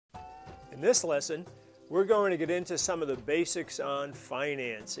In this lesson, we're going to get into some of the basics on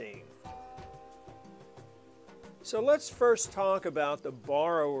financing. So let's first talk about the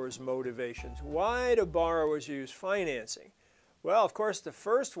borrower's motivations. Why do borrowers use financing? Well, of course, the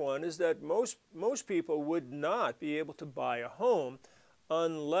first one is that most people would not be able to buy a home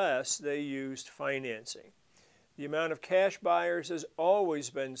unless they used financing. The amount of cash buyers has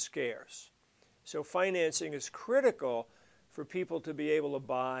always been scarce. So financing is critical for people to be able to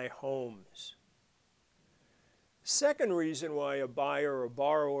buy homes. Second reason why a buyer or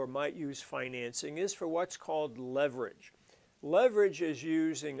borrower might use financing is for what's called leverage. Leverage is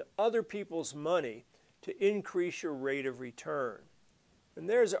using other people's money to increase your rate of return. And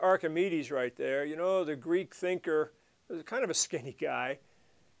there's Archimedes right there, you know, the Greek thinker, was kind of a skinny guy.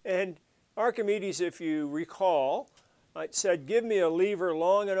 And Archimedes, if you recall, said, "Give me a lever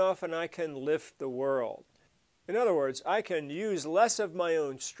long enough and I can lift the world." In other words, I can use less of my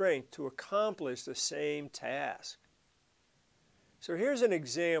own strength to accomplish the same task. So here's an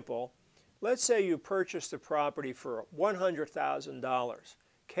example. Let's say you purchased a property for $100,000,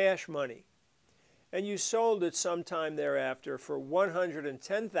 cash money, and you sold it sometime thereafter for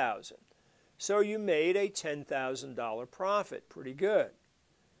 $110,000. So you made a $10,000 profit, pretty good.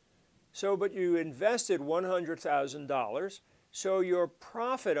 But you invested $100,000, so your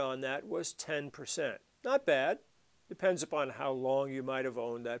profit on that was 10%. Not bad. Depends upon how long you might have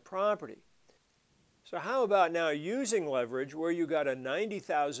owned that property. So how about now using leverage where you got a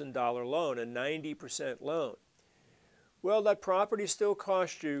 $90,000 loan, a 90% loan? Well, that property still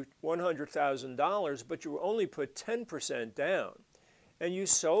cost you $100,000, but you only put 10% down. And you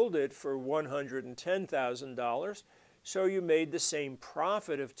sold it for $110,000, so you made the same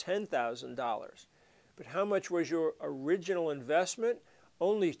profit of $10,000. But how much was your original investment?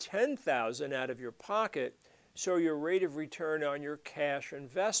 Only $10,000 out of your pocket, so your rate of return on your cash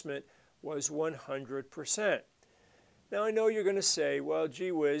investment was 100%. Now I know you're going to say, well,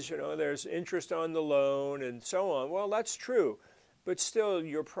 gee whiz, you know, there's interest on the loan and so on. Well, that's true, but still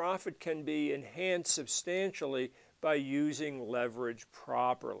your profit can be enhanced substantially by using leverage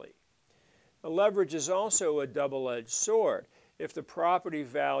properly. Now, leverage is also a double-edged sword. If the property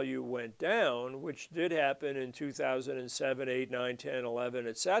value went down, which did happen in 2007, 8, 9, 10, 11,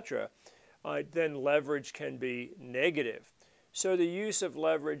 etc., then leverage can be negative. So the use of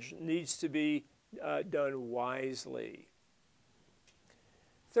leverage needs to be done wisely.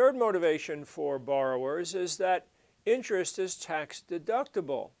 Third motivation for borrowers is that interest is tax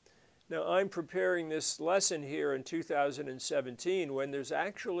deductible. Now I'm preparing this lesson here in 2017 when there's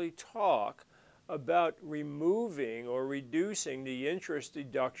actually talk about removing or reducing the interest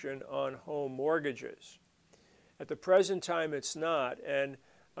deduction on home mortgages. At the present time it's not, and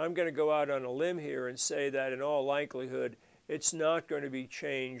I'm going to go out on a limb here and say that in all likelihood it's not going to be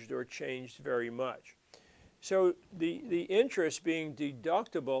changed or changed very much. So the interest being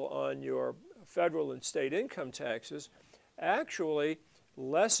deductible on your federal and state income taxes actually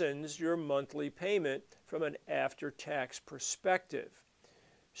lessens your monthly payment from an after-tax perspective.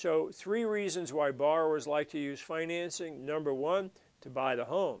 So 3 reasons why borrowers like to use financing. Number 1, to buy the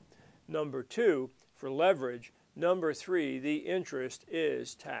home. Number 2, for leverage. Number 3, the interest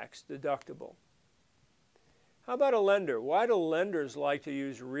is tax deductible. How about a lender? Why do lenders like to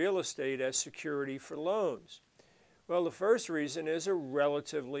use real estate as security for loans? Well, the first reason is a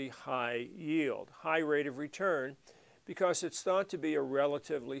relatively high yield, high rate of return, because it's thought to be a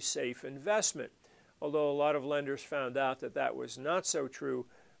relatively safe investment, although a lot of lenders found out that that was not so true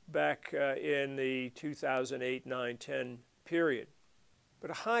back in the 2008, 9, 10 period.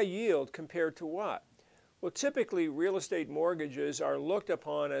 But a high yield compared to what? Well, typically real estate mortgages are looked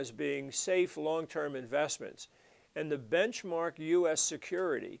upon as being safe long-term investments, and the benchmark U.S.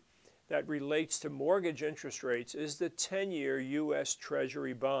 security that relates to mortgage interest rates is the 10-year U.S.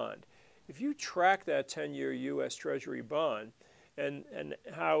 Treasury bond. If you track that 10-year U.S. Treasury bond and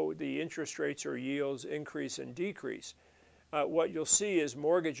how the interest rates or yields increase and decrease, what you'll see is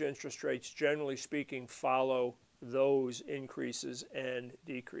mortgage interest rates, generally speaking, follow those increases and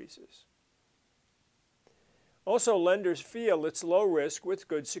decreases. Also, lenders feel it's low risk with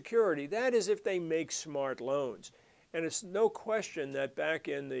good security. That is if they make smart loans. And it's no question that back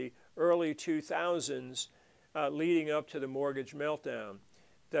in the early 2000s, leading up to the mortgage meltdown,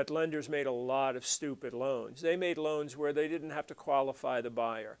 that lenders made a lot of stupid loans. They made loans where they didn't have to qualify the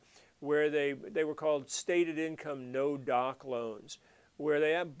buyer, where they were called stated income no doc loans, where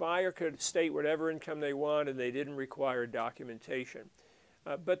the buyer could state whatever income they want and they didn't require documentation.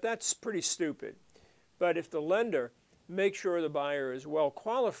 But that's pretty stupid. But if the lender makes sure the buyer is well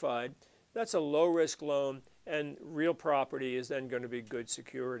qualified, that's a low risk loan, and real property is then going to be good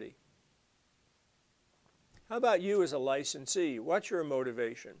security. How about you as a licensee? What's your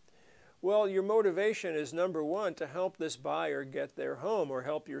motivation? Well, your motivation is, number one, to help this buyer get their home or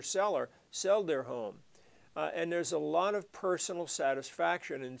help your seller sell their home. And there's a lot of personal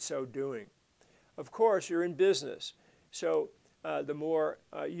satisfaction in so doing. Of course, you're in business, so the more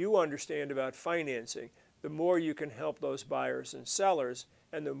you understand about financing, the more you can help those buyers and sellers,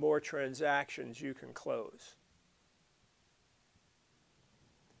 and the more transactions you can close.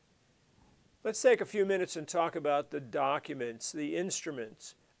 Let's take a few minutes and talk about the documents, the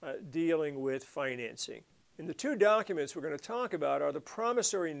instruments dealing with financing. And the two documents we're going to talk about are the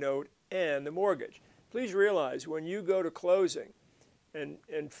promissory note and the mortgage. Please realize when you go to closing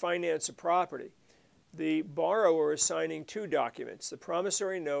and finance a property, the borrower is signing two documents, the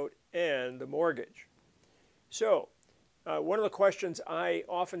promissory note and the mortgage. So, one of the questions I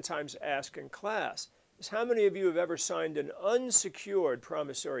oftentimes ask in class is, how many of you have ever signed an unsecured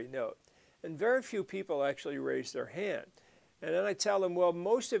promissory note? And very few people actually raise their hand. And then I tell them, well,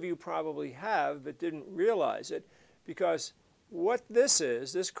 most of you probably have, but didn't realize it, because what this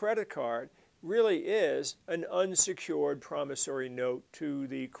is, this credit card, really is an unsecured promissory note to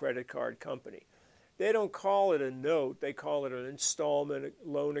the credit card company. They don't call it a note, they call it an installment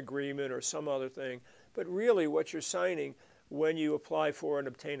loan agreement or some other thing, but really what you're signing when you apply for and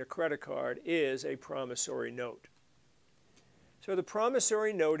obtain a credit card is a promissory note. So the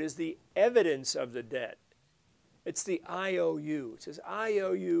promissory note is the evidence of the debt. It's the IOU. It says, I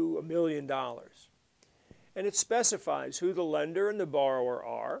owe you $1 million. And it specifies who the lender and the borrower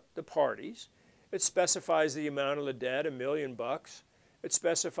are, the parties. It specifies the amount of the debt, $1 million. It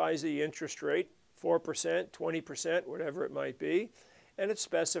specifies the interest rate, 4%, 20%, whatever it might be. And it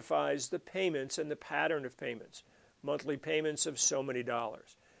specifies the payments and the pattern of payments, monthly payments of so many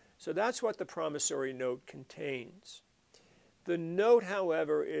dollars. So that's what the promissory note contains. The note,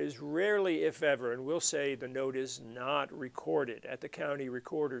 however, is rarely, if ever, and we'll say the note is not recorded at the county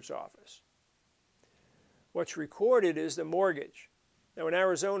recorder's office. What's recorded is the mortgage. Now in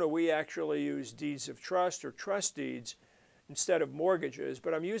Arizona, we actually use deeds of trust or trust deeds instead of mortgages,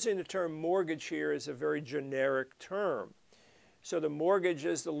 but I'm using the term mortgage here as a very generic term. So the mortgage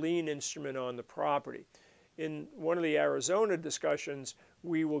is the lien instrument on the property. In one of the Arizona discussions,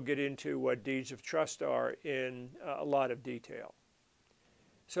 we will get into what deeds of trust are in a lot of detail.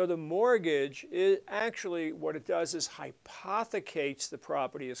 So the mortgage is actually, what it does is hypothecates the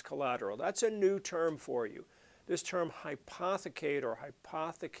property as collateral. That's a new term for you. This term hypothecate or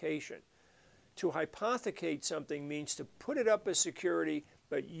hypothecation. To hypothecate something means to put it up as security,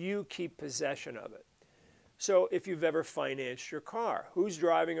 but you keep possession of it. So if you've ever financed your car, who's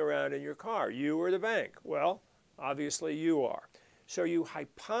driving around in your car, you or the bank? Well, obviously you are. So you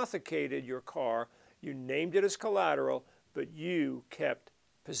hypothecated your car, you named it as collateral, but you kept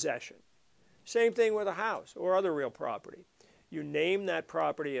possession. Same thing with a house or other real property. You name that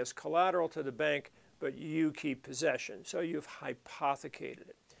property as collateral to the bank, but you keep possession. So you've hypothecated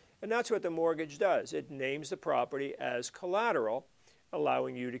it. And that's what the mortgage does. It names the property as collateral,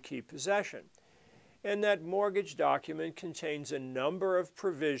 allowing you to keep possession. And that mortgage document contains a number of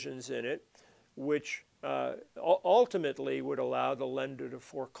provisions in it which ultimately would allow the lender to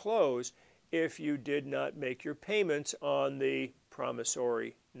foreclose if you did not make your payments on the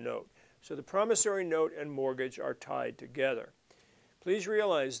promissory note. So the promissory note and mortgage are tied together. Please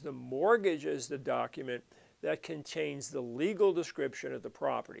realize the mortgage is the document that contains the legal description of the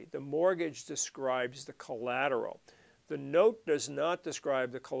property. The mortgage describes the collateral. The note does not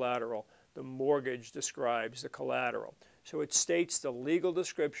describe the collateral. The mortgage describes the collateral. So it states the legal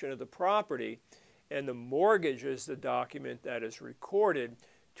description of the property, and the mortgage is the document that is recorded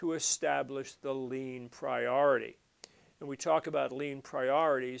to establish the lien priority. And we talk about lien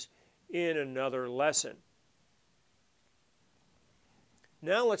priorities in another lesson.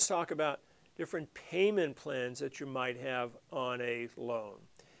 Now let's talk about different payment plans that you might have on a loan.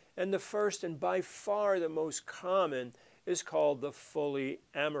 And the first and by far the most common is called the fully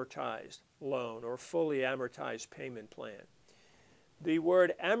amortized loan or fully amortized payment plan. The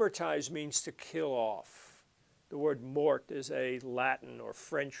word amortize means to kill off. The word mort is a Latin or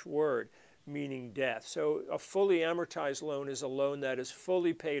French word meaning death. So a fully amortized loan is a loan that is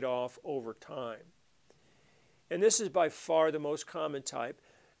fully paid off over time. And this is by far the most common type.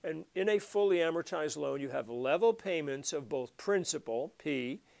 And in a fully amortized loan, you have level payments of both principal,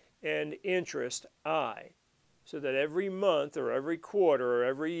 P, and interest, I. So that every month or every quarter or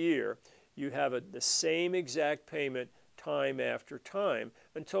every year, you have the same exact payment time after time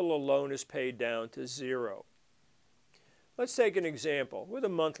until the loan is paid down to zero. Let's take an example with a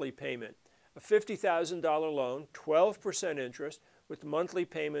monthly payment. A $50,000 loan, 12% interest, with monthly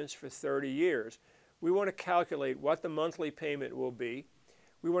payments for 30 years. we want to calculate what the monthly payment will be.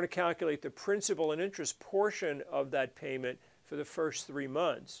 We want to calculate the principal and interest portion of that payment for the first 3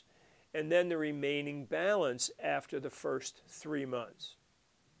 months, and then the remaining balance after the first 3 months.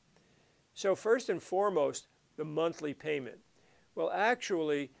 So first and foremost, the monthly payment. Well,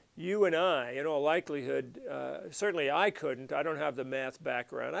 actually, you and I, in all likelihood, certainly I couldn't. I don't have the math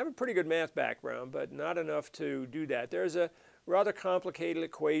background. I have a pretty good math background, but not enough to do that. There's a rather complicated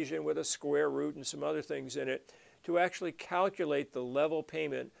equation with a square root and some other things in it to actually calculate the level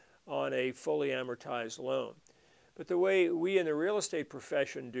payment on a fully amortized loan. But the way we in the real estate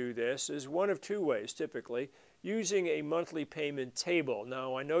profession do this is one of two ways, typically, using a monthly payment table.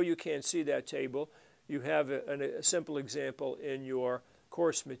 Now, I know you can't see that table. You have a simple example in your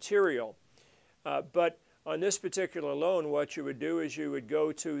course material. But on this particular loan, what you would do is you would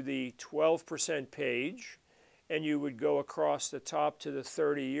go to the 12% page, and you would go across the top to the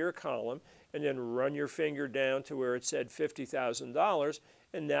 30-year column, and then run your finger down to where it said $50,000,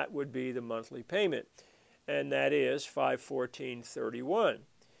 and that would be the monthly payment. And that is $514.31.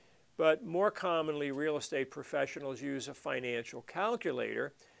 But more commonly, real estate professionals use a financial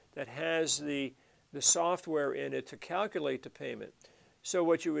calculator that has the software in it to calculate the payment. So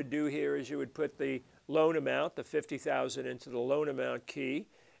what you would do here is you would put the loan amount, the $50,000, into the loan amount key,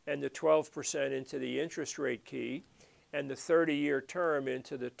 and the 12% into the interest rate key, and the 30-year term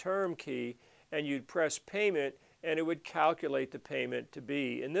into the term key, and you'd press payment, and it would calculate the payment to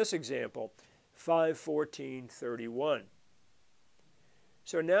be, in this example, $514.31.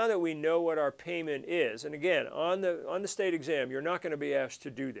 So now that we know what our payment is, and again, on the state exam, you're not going to be asked to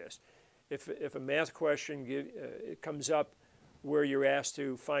do this. If a math question it comes up where you're asked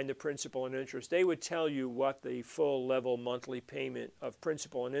to find the principal and interest, they would tell you what the full level monthly payment of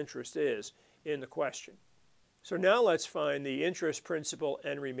principal and interest is in the question. So now let's find the interest, principal,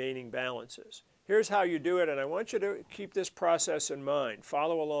 and remaining balances. Here's how you do it, and I want you to keep this process in mind.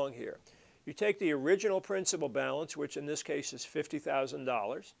 Follow along here. You take the original principal balance, which in this case is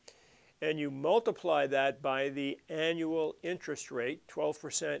 $50,000, and you multiply that by the annual interest rate,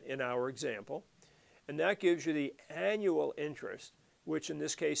 12% in our example, and that gives you the annual interest, which in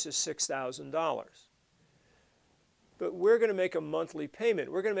this case is $6,000. But we're going to make a monthly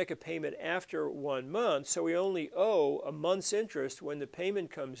payment. We're going to make a payment after 1 month, so we only owe a month's interest when the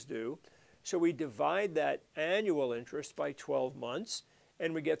payment comes due. So we divide that annual interest by 12 months,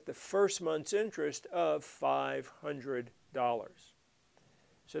 and we get the first month's interest of $500.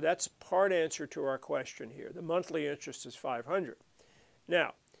 So that's part answer to our question here. The monthly interest is $500.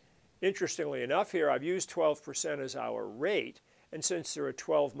 Now, interestingly enough here, I've used 12% as our rate, and since there are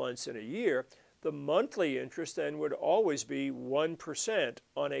 12 months in a year, the monthly interest then would always be 1%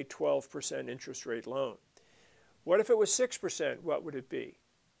 on a 12% interest rate loan. What if it was 6%? What would it be?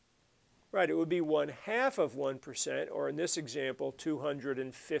 Right, it would be 1/2 of 1%, or in this example,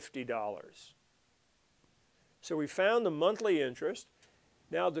 $250. So we found the monthly interest.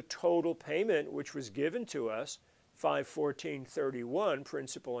 Now the total payment, which was given to us, $514.31,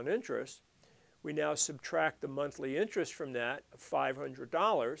 principal and interest, we now subtract the monthly interest from that,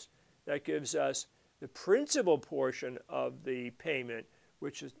 $500. That gives us the principal portion of the payment,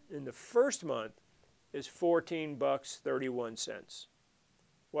 which is in the first month, is $14.31.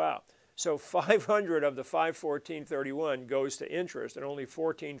 Wow. So 500 of the 514.31 goes to interest and only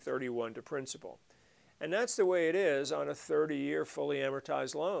 14.31 to principal. And that's the way it is on a 30-year fully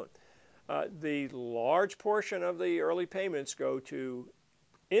amortized loan. The large portion of the early payments go to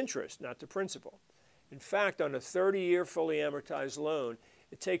interest, not to principal. In fact, on a 30-year fully amortized loan,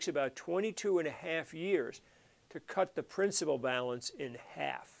 it takes about 22.5 years to cut the principal balance in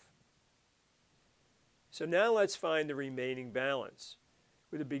half. So now let's find the remaining balance.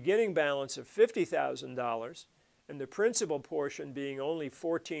 With a beginning balance of $50,000 and the principal portion being only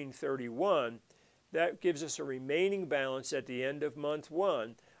 $14.31, that gives us a remaining balance at the end of month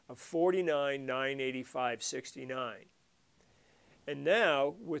 1 of $49,985.69. And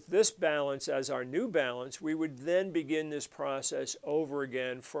now, with this balance as our new balance, we would then begin this process over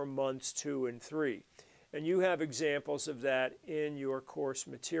again for months 2 and 3. And you have examples of that in your course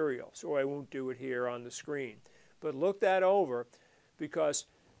material, so I won't do it here on the screen. But look that over, because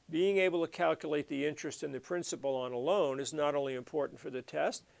being able to calculate the interest and the principal on a loan is not only important for the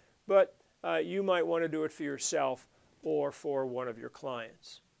test, but you might want to do it for yourself or for one of your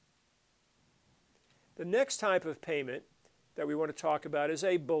clients. The next type of payment that we want to talk about is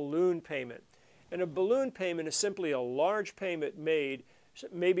a balloon payment. And a balloon payment is simply a large payment made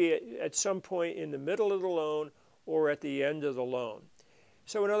maybe at some point in the middle of the loan or at the end of the loan.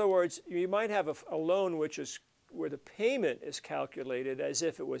 So in other words, you might have a loan which is the payment is calculated as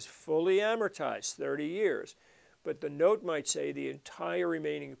if it was fully amortized, 30 years. But the note might say the entire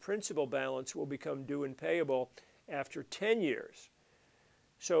remaining principal balance will become due and payable after 10 years.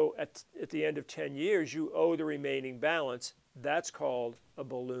 So at the end of 10 years, you owe the remaining balance. That's called a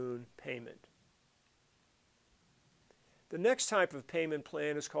balloon payment. The next type of payment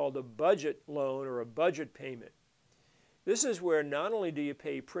plan is called a budget loan or a budget payment. This is where not only do you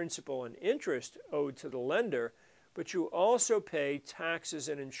pay principal and interest owed to the lender, but you also pay taxes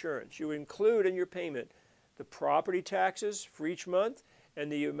and insurance. You include in your payment the property taxes for each month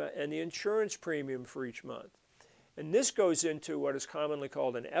and the insurance premium for each month. And this goes into what is commonly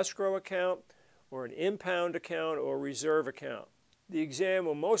called an escrow account or an impound account or reserve account. The exam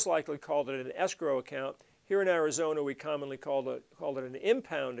will most likely call it an escrow account. Here in Arizona, we commonly call it an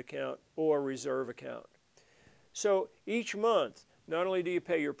impound account or reserve account. So each month, not only do you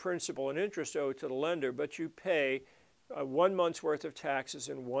pay your principal and interest owed to the lender, but you pay 1 month's worth of taxes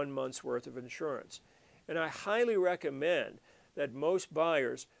and 1 month's worth of insurance. And I highly recommend that most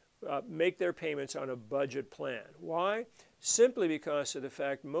buyers make their payments on a budget plan. Why? Simply because of the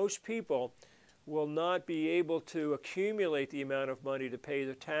fact most people will not be able to accumulate the amount of money to pay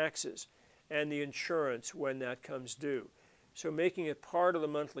the taxes and the insurance when that comes due. So making it part of the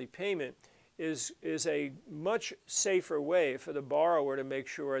monthly payment is a much safer way for the borrower to make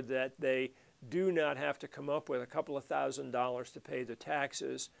sure that they do not have to come up with a couple of $1,000s to pay the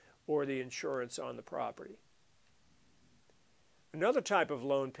taxes or the insurance on the property. Another type of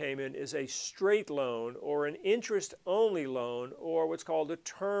loan payment is a straight loan or an interest-only loan or what's called a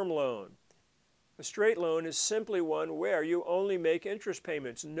term loan. A straight loan is simply one where you only make interest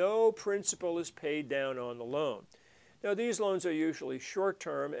payments. No principal is paid down on the loan. Now, these loans are usually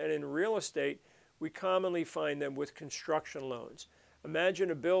short-term, and in real estate, we commonly find them with construction loans.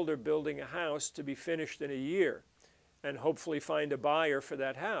 Imagine a builder building a house to be finished in a year and hopefully find a buyer for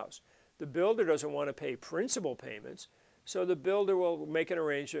that house. The builder doesn't want to pay principal payments, so the builder will make an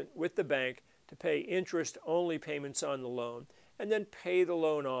arrangement with the bank to pay interest-only payments on the loan and then pay the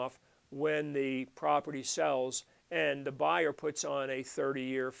loan off when the property sells and the buyer puts on a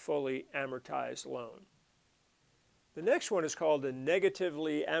 30-year fully amortized loan. The next one is called a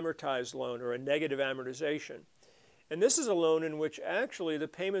negatively amortized loan or a negative amortization. And this is a loan in which actually the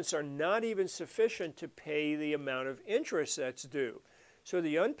payments are not even sufficient to pay the amount of interest that's due. So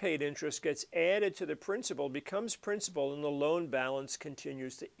the unpaid interest gets added to the principal, becomes principal, and the loan balance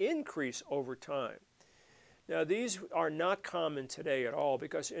continues to increase over time. Now, these are not common today at all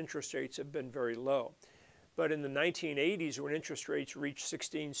because interest rates have been very low. But in the 1980s, when interest rates reached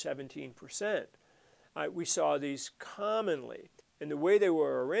 16–17%, we saw these commonly. And the way they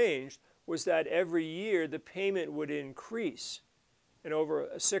were arranged was that every year the payment would increase. And over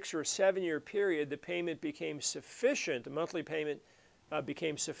a 6 or 7 year period, the payment became sufficient, the monthly payment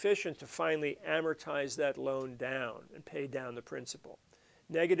became sufficient to finally amortize that loan down and pay down the principal.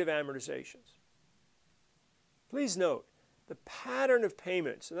 Negative amortizations. Please note, the pattern of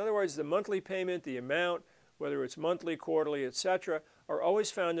payments, in other words, the monthly payment, the amount, whether it's monthly, quarterly, etc., are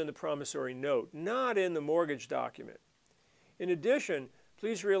always found in the promissory note, not in the mortgage document. In addition,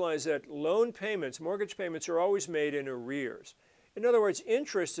 please realize that loan payments, mortgage payments, are always made in arrears. In other words,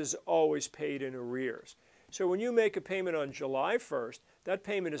 interest is always paid in arrears. So when you make a payment on July 1st, that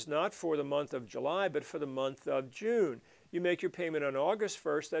payment is not for the month of July, but for the month of June. You make your payment on August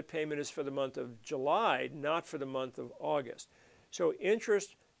 1st, that payment is for the month of July, not for the month of August. So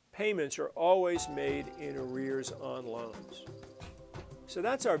interest payments are always made in arrears on loans. So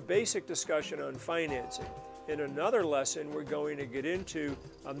that's our basic discussion on financing. In another lesson, we're going to get into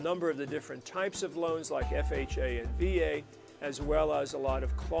a number of the different types of loans like FHA and VA, as well as a lot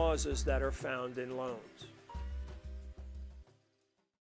of clauses that are found in loans.